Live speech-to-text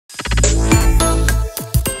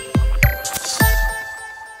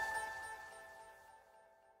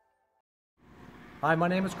Hi, my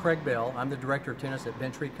name is Craig Bell. I'm the director of tennis at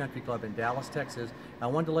Bent Tree Country Club in Dallas, Texas. I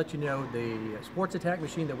wanted to let you know the Sports Attack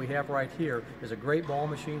machine that we have right here is a great ball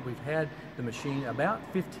machine. We've had the machine about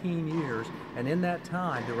 15 years, and in that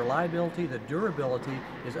time, the reliability, the durability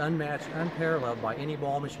is unmatched, unparalleled by any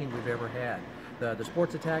ball machine we've ever had. The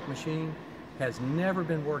Sports Attack machine has never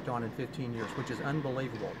been worked on in 15 years, which is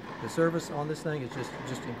unbelievable. The service on this thing is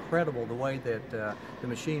just incredible, the way that the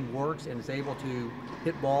machine works and is able to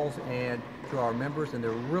hit balls and to our members, and they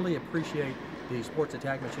really appreciate the Sports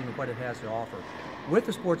Attack machine and what it has to offer. With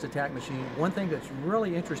the Sports Attack machine, one thing that's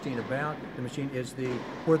really interesting about the machine is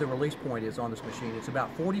where the release point is on this machine. It's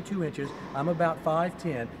about 42 inches. I'm about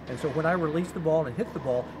 5'10", and so when I release the ball and hit the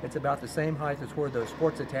ball, it's about the same height as where the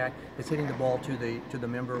Sports Attack is hitting the ball to the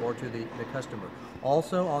member or to the customer.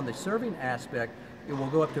 Also, on the serving aspect, it will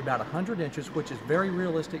go up to about 100 inches, which is very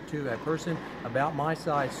realistic to a person about my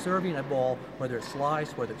size serving a ball, whether it's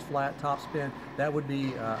sliced, whether it's flat, topspin. That would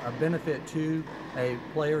be a benefit to a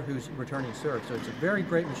player who's returning serve. So it's a very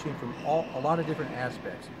great machine from a lot of different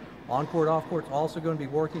aspects. Oncourt Offcourt is also going to be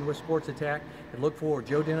working with Sports Attack, and look for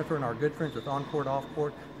Joe Denifer and our good friends with Oncourt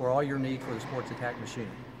Offcourt for all your need for the Sports Attack machine.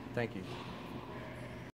 Thank you.